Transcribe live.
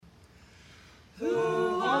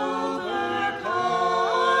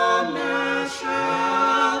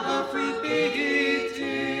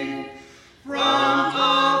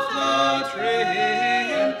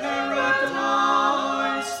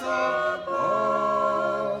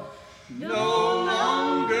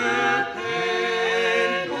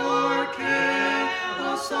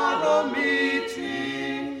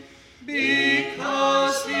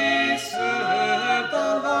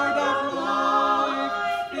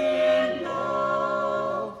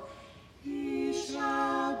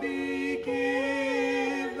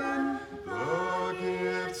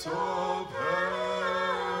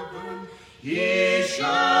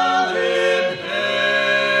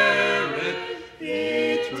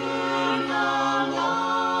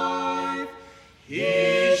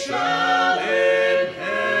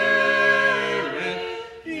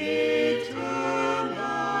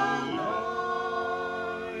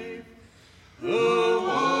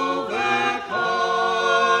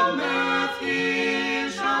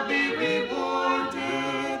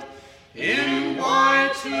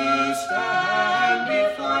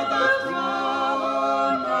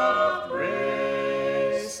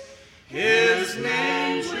his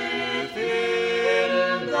name's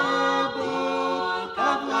within the book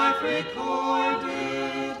of life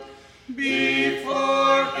recorded.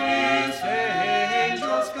 Before his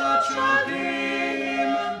angels God shall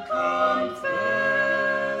him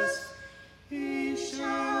confess. He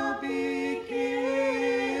shall be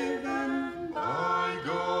given by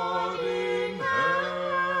God in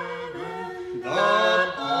heaven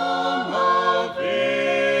the palm of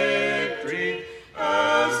victory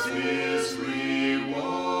as his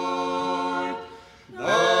reward.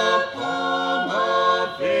 The palm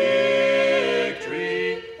of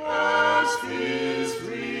victory as his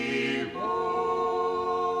reward.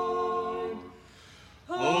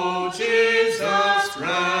 O Jesus,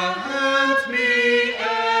 grant me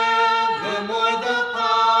evermore the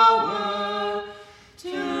power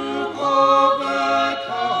to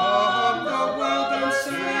overcome the world and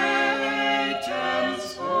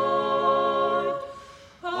Satan's horde.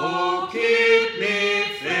 Oh, keep me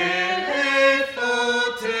faithful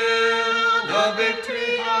till the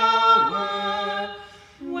victory hour,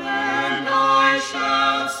 when I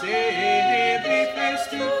shall see